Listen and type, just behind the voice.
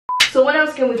So what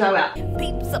else can we talk about?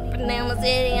 Peeps up and down the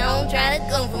city, don't try to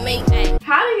come for me.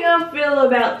 How do y'all feel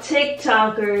about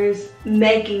TikTokers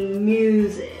making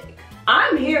music?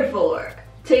 I'm here for it.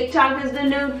 TikTok is the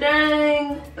new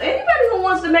thing. Anybody who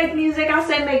wants to make music, I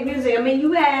say make music. I mean,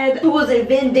 you had, who was it,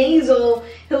 Vin Diesel,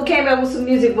 who came out with some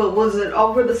music, what was it,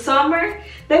 over the summer?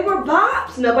 They were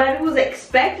bops. Nobody was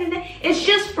expecting it. It's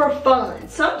just for fun.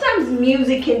 Sometimes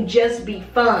music can just be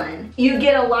fun. You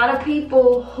get a lot of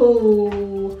people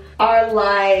who are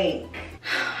like,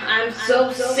 I'm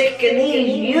so sick of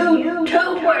these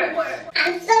YouTubers.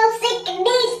 I'm so sick of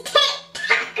these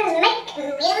TikTokers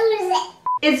making music.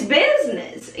 It's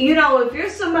business. You know, if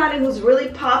you're somebody who's really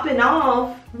popping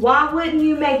off, why wouldn't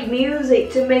you make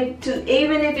music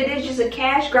even if it is just a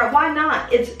cash grab, why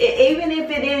not? Even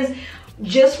if it is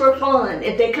just for fun.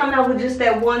 If they come out with just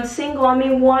that one single, I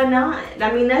mean, why not?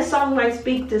 I mean, that song might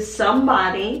speak to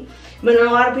somebody, but a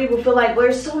lot of people feel like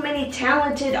there's so many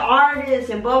talented artists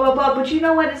and blah, blah, blah. But you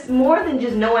know what? It's more than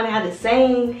just knowing how to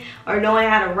sing or knowing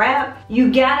how to rap.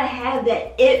 You gotta have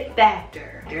that it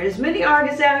factor. There's many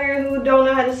artists out here who don't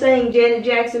know how to sing. Janet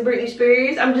Jackson, Britney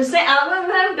Spears. I'm just saying,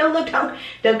 don't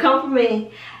come for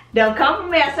me. Don't come for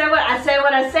me. I say what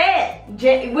I said.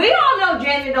 We all know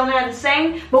Janet don't know how to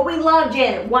sing, but we love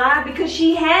Janet. Why? Because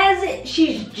she has it.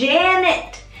 She's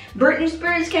Janet. Britney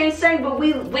Spears can't sing, but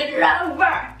we love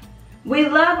her. We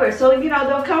love her. So, you know,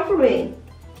 don't come for me.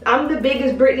 I'm the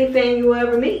biggest Britney fan you will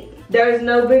ever meet. There's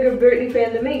no bigger Britney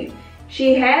fan than me.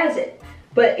 She has it.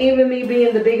 But even me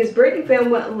being the biggest Britney fan,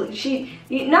 well, she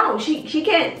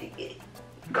can't.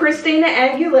 Christina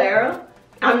Aguilera,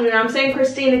 I'm saying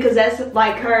Christina because that's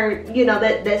like her, you know,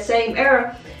 that same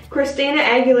era. Christina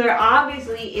Aguilera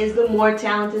obviously is the more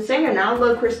talented singer. Now I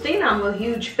love Christina, I'm a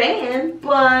huge fan,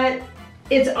 but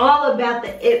it's all about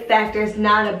the it factor, it's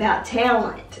not about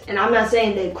talent. And I'm not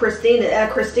saying that Christina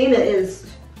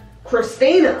is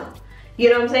Christina, you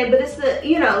know what I'm saying? But it's the,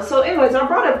 you know, so anyways, I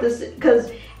brought up this because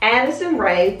Addison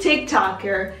Rae,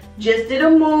 TikToker, just did a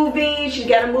movie. She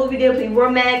got a movie deal. People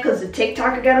were mad because the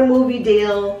TikToker got a movie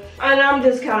deal. And I'm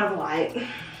just kind of like,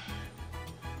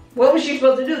 what was she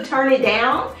supposed to do? Turn it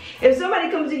down? If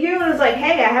somebody comes to you and is like,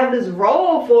 hey, I have this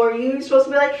role for you, you're supposed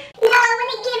to be like, no, I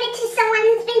want to give it to someone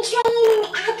who's been trained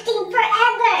in acting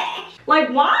forever. Like,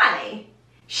 why?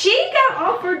 She got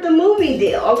offered the movie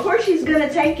deal. Of course she's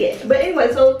gonna take it. But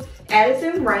anyway, so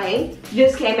Addison Rae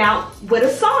just came out with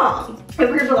a song.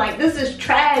 And people are like, this is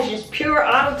trash, it's pure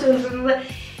auto-tune.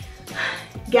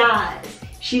 Guys,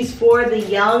 she's for the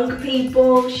young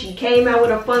people. She came out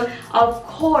with a fun, of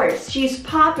course, she's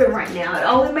popping right now. It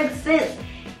only makes sense.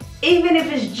 Even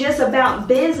if it's just about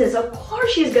business, of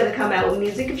course she's gonna come out with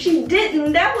music. If she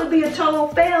didn't, that would be a total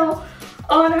fail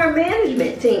on her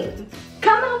management team.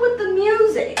 Come out with the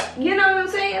music, you know what I'm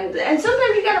saying? And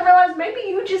sometimes you gotta realize maybe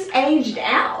you just aged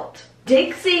out.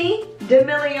 Dixie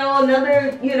D'Amelio,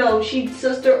 another, you know, she's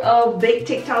sister of big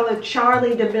TikToker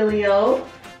Charlie D'Amelio,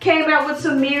 came out with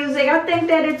some music. I think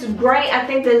that it's great. I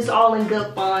think that it's all in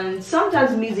good fun.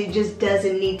 Sometimes music just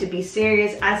doesn't need to be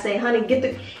serious. I say, honey, get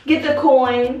the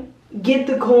coin. Get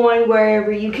the coin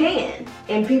wherever you can.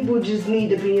 And people just need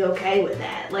to be okay with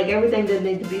that. Like, everything doesn't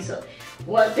need to be so,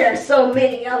 well, there's so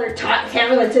many other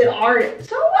talented artists.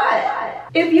 So what?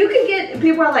 If you could get,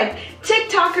 people are like,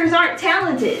 TikTokers aren't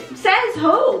talented. Says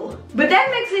who? But that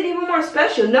makes it even more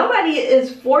special. Nobody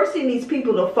is forcing these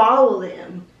people to follow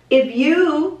them. If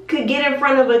you could get in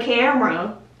front of a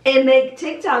camera and make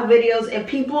TikTok videos and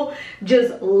people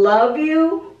just love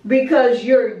you because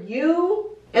you're you,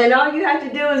 and all you have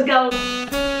to do is go,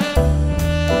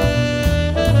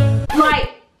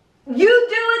 like, you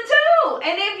do it too.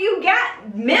 And if you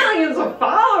got millions of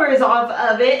followers off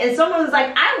of it and someone's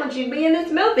like, I want you to be in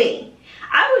this movie,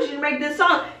 I want you to make this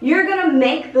song, you're gonna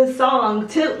make the song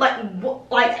too. Like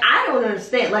I don't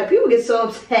understand. Like, people get so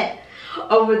upset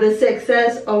over the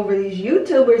success over these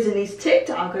YouTubers and these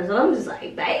TikTokers, and I'm just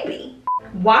like, baby,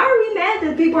 why are we mad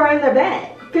that people are in their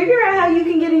bag? Figure out how you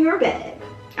can get in your bag.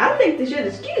 I think the shit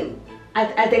is cute. I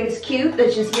think it's cute.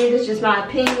 That's just me. That's just my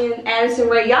opinion. Addison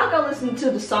Rae, y'all go listen to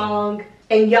the song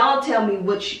and y'all tell me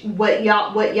what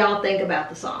y'all think about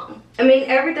the song. I mean,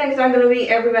 everything's not gonna be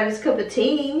everybody's cup of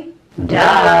tea.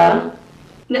 Duh.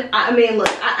 No, I mean, look,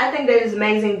 I think that is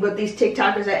amazing what these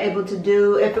TikTokers are able to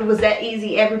do. If it was that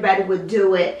easy, everybody would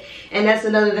do it. And that's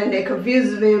another thing that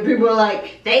confuses me. People are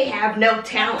like, they have no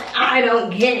talent. I don't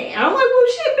get it. And I'm like, well,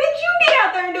 shit, bitch, you get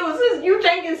out there and do it since you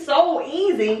think it's so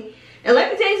easy. And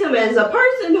let me tell you something, as a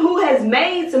person who has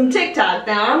made some TikTok,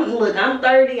 now, I'm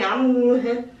 30, I'm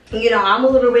a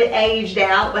little bit aged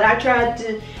out, but I tried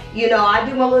to, you know, I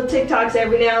do my little TikToks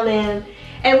every now and then.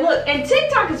 And look, and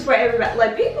TikTok is for everybody.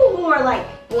 Like, people who are like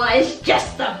well, it's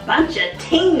just a bunch of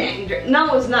teenagers.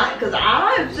 No, it's not, because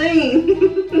I've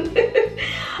seen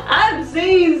I've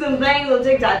seen some things on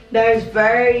TikTok. There's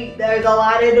a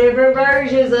lot of different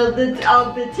versions of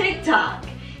the TikTok.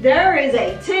 There is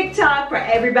a TikTok for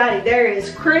everybody. There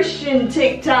is Christian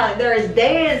TikTok, there is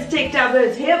dance TikTok,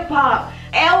 there's hip hop,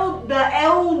 the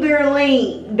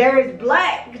elderly, there is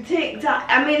black TikTok.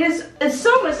 I mean, it's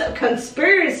so much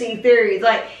conspiracy theories.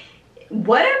 Like,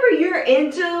 whatever you're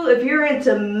into, if you're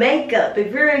into makeup,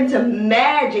 if you're into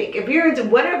magic, if you're into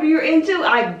whatever you're into,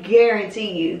 I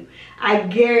guarantee you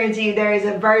there is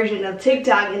a version of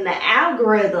TikTok in the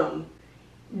algorithm.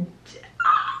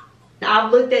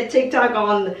 I've looked at TikTok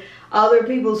on other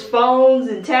people's phones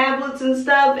and tablets and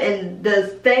stuff, and the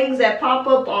things that pop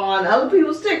up on other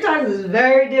people's TikToks is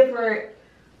very different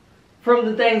from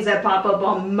the things that pop up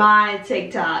on my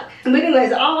TikTok. But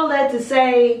anyways, all that to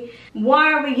say,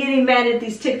 why are we getting mad at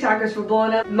these TikTokers for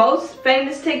blowing up? Most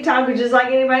famous TikTokers, just like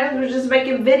anybody else, were just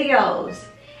making videos.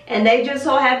 And they just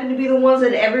so happen to be the ones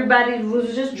that everybody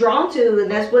was just drawn to. And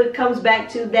that's what it comes back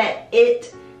to, that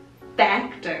it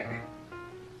factor.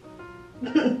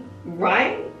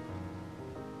 Right?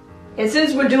 And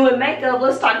since we're doing makeup,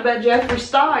 let's talk about Jeffree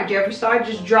Star. Jeffree Star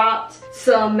just dropped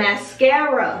some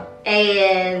mascara.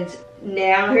 And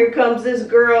now here comes this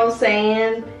girl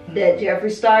saying that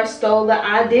Jeffree Star stole the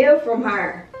idea from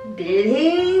her. Did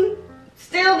he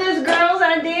steal this girl's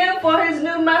idea for his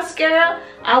new mascara?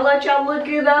 I'll let y'all look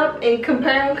it up and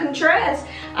compare and contrast.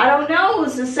 I don't know.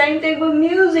 It's the same thing with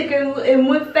music and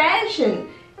with fashion.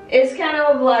 It's kind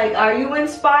of like, are you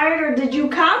inspired or did you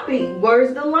copy?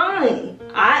 Where's the line?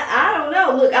 I don't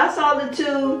know. Look, I saw the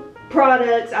two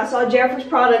products. I saw Jeffree's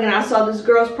product and I saw this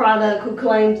girl's product who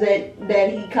claims that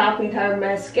he copied her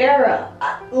mascara.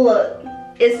 Look,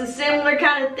 it's a similar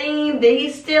kind of theme. Did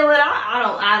he steal it?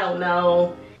 I don't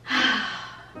know.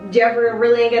 Jeffree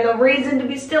really ain't got no reason to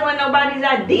be stealing nobody's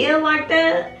idea like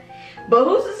that. But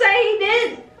who's to say he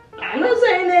didn't? I'm not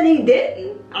saying that he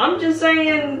didn't. I'm just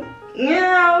saying, you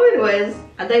know, anyways,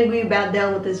 I think we about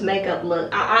done with this makeup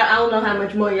look. I don't know how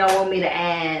much more y'all want me to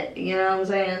add. You know what I'm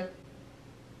saying?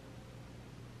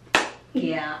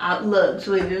 Yeah, look,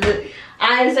 sweetie,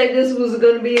 I didn't say this was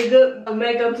going to be a good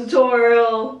makeup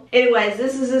tutorial. Anyways,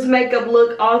 this is this makeup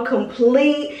look all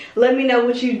complete. Let me know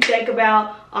what you think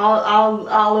about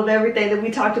all of everything that we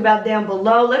talked about down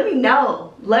below. Let me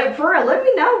know. For real, let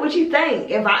me know what you think.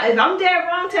 If I'm dead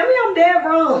wrong, tell me I'm dead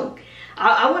wrong.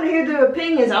 I want to hear their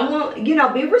opinions. I want, you know,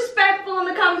 be respectful in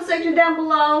the comment section down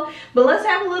below. But let's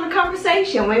have a little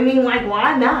conversation. I mean, like,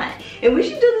 why not? And we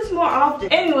should do this more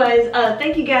often. Anyways,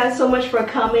 thank you guys so much for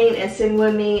coming and sitting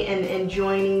with me and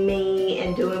joining me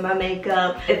and doing my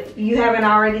makeup. If you haven't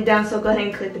already done so, go ahead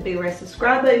and click the big red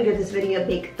subscribe button. Give this video a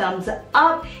big thumbs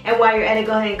up. And while you're at it,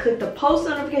 go ahead and click the post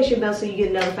notification bell so you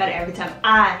get notified every time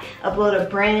I upload a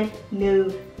brand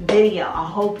new video. I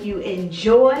hope you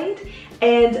enjoyed.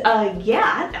 And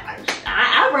yeah,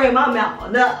 I ran my mouth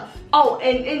enough. Oh,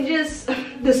 and just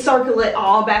to circle it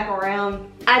all back around,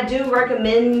 I do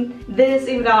recommend this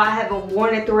even though I haven't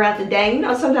worn it throughout the day. You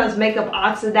know, sometimes makeup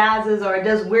oxidizes or it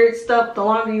does weird stuff the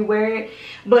longer you wear it.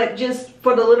 But just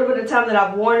for the little bit of time that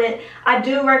I've worn it, I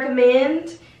do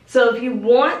recommend. So if you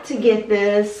want to get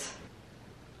this,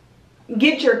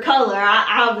 get your color.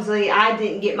 Obviously I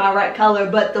didn't get my right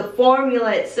color, but the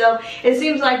formula itself, it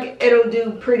seems like it'll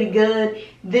do pretty good.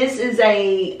 This is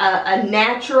a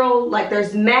natural, like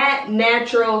there's matte,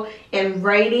 natural, and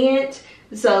radiant.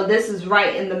 So this is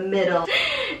right in the middle.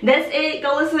 That's it.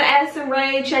 Go listen to Addison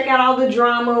Rae. Check out all the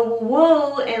drama.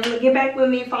 Woo, and get back with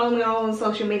me. Follow me on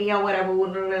social media, whatever.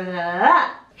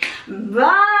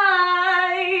 Bye.